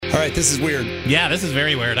right, this is weird. Yeah, this is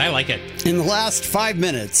very weird. I like it. In the last 5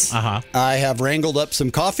 minutes, I have wrangled up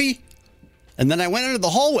some coffee, and then I went into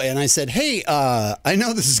the hallway and I said, hey, I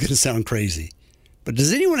know this is going to sound crazy, but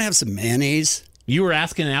does anyone have some mayonnaise? You were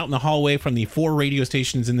asking out in the hallway from the 4 radio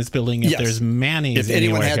stations in this building if there's mayonnaise if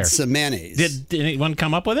anyone had here. some mayonnaise. Did anyone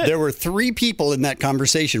come up with it? There were 3 people in that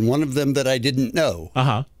conversation, one of them that I didn't know.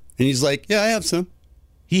 And he's like, yeah, I have some.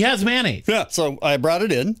 He has mayonnaise. Yeah, so I brought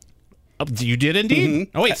it in. Oh, you did indeed?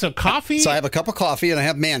 Mm-hmm. Oh, wait, so coffee? So I have a cup of coffee and I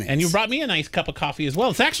have mayonnaise. And you brought me a nice cup of coffee as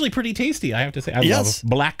well. It's actually pretty tasty, I have to say. I love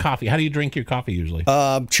black coffee. How do you drink your coffee usually?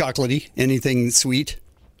 Chocolatey, anything sweet.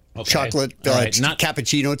 Okay. Chocolate, right. Not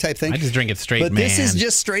cappucino type thing. I just drink it straight, But this is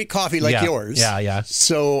just straight coffee like yours. Yeah.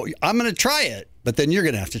 So I'm going to try it, but then you're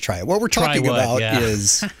going to have to try it. What we're talking about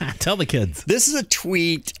is... Tell the kids. This is a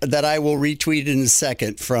tweet that I will retweet in a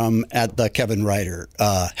second from at the Kevin Ryder.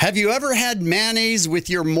 Have you ever had mayonnaise with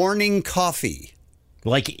your morning coffee?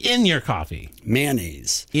 Like in your coffee?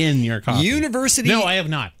 Mayonnaise. In your coffee? University... No, I have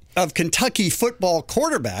not. Of Kentucky football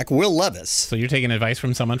quarterback Will Levis. So you're taking advice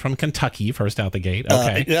from someone from Kentucky first out the gate.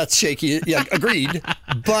 Okay. That's shaky. Yeah, agreed.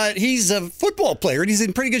 But he's a football player and he's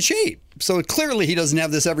in pretty good shape. So clearly he doesn't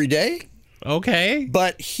have this every day. Okay.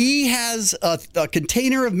 But he has a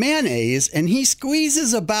container of mayonnaise and he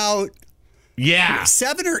squeezes about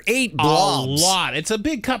 7 or 8 blobs. A lot. It's a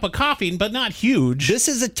big cup of coffee, but not huge. This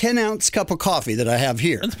is a 10-ounce cup of coffee that I have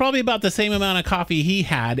here. It's probably about the same amount of coffee he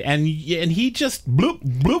had, and he just bloop,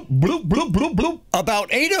 bloop, bloop, bloop, bloop, bloop.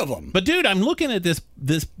 About 8 of them. But, dude, I'm looking at this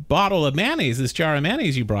bottle of mayonnaise, this jar of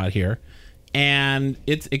mayonnaise you brought here, and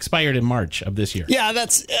it's expired in March of this year. Yeah,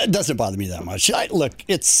 it doesn't bother me that much. Look,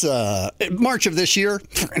 it's March of this year.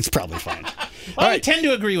 It's probably fine. I tend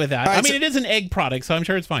to agree with that. Right, it is an egg product, so I'm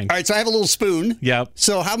sure it's fine. All right, so I have a little spoon. Yep.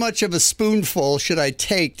 So how much of a spoonful should I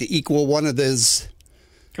take to equal one of his?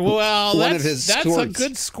 Well, that's a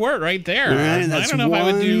good squirt right there. Right, I don't know if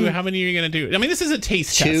I would do. How many are you going to do? I mean, this is a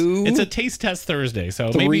taste test. It's a taste test Thursday,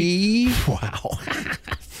 so 3, maybe. Wow.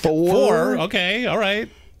 4. Okay. All right.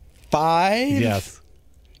 5. Yes.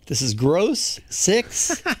 This is gross.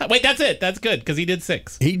 6. Wait, that's it. That's good because he did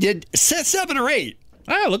 6. He did 7 or 8.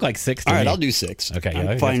 I look like 6 to All me. right, I'll do 6. Okay,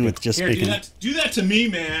 I'm fine with just Here, speaking. do that to me,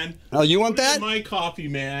 man. Oh, you want that? My coffee,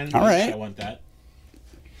 man. All right. I want that.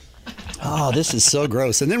 Oh, this is so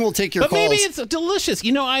gross. And then we'll take your calls. But maybe it's delicious.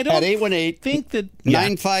 I don't at 818 think that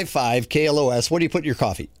 955 KLOS. What do you put in your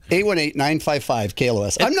coffee? 818-955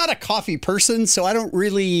 KLOS. I'm not a coffee person, so I don't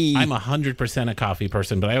really. I'm 100% a coffee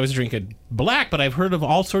person, but I always drink it black. But I've heard of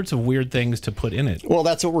all sorts of weird things to put in it. Well,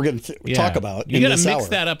 that's what we're going to talk about. You got to mix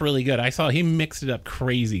that up really good. I saw he mixed it up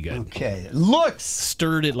crazy good. Okay, it looks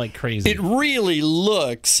stirred it like crazy. It really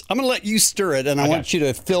looks. I'm going to let you stir it, and I want you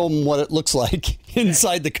to film what it looks like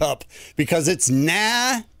inside the cup because it's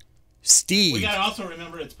nasty. We got to also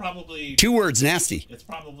remember it's probably 2 words, nasty. It's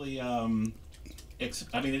probably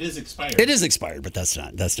it is expired. It is expired, but that's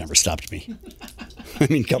never stopped me. I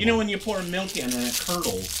mean, come on. When you pour milk in and it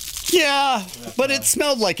curdles. Yeah, but it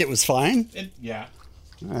smelled like it was fine. Yeah.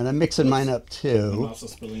 All right, I'm mixing mine up too. I'm also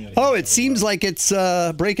spilling it. Oh, it seems like it's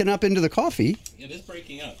breaking up into the coffee. It is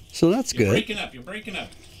breaking up. So that's good. You're breaking up.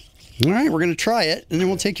 All right, we're going to try it, and then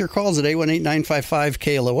we'll take your calls at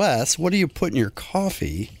 818-955-KLOS. What do you put in your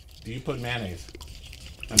coffee? Do you put mayonnaise?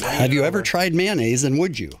 Have you ever tried mayonnaise, and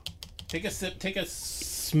would you? Take a sip. Take a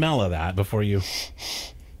smell of that before you.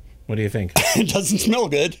 What do you think? It doesn't smell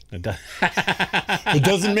good. It does. It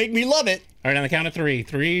doesn't make me love it. All right, on the count of 3.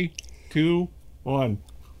 3, 2, 1.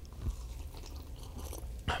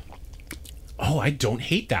 Oh, I don't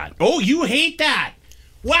hate that. Oh, you hate that.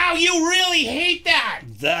 Wow, you really hate that.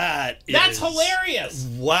 That's hilarious.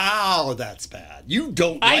 Wow, that's bad. You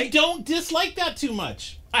don't I don't dislike that too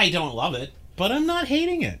much. I don't love it, but I'm not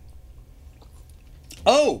hating it.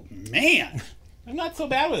 Oh, man. I'm not so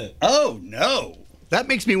bad with it. Oh, no. That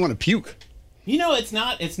makes me want to puke. It's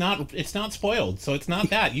not spoiled, so it's not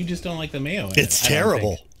that. You just don't like the mayo. It's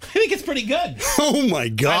terrible. I think it's pretty good. Oh, my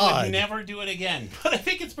God. I would never do it again, but I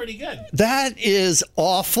think it's pretty good. That is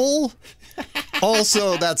awful.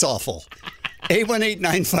 Also, that's awful.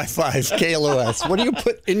 818-955-KLOS. What do you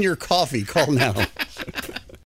put in your coffee? Call now.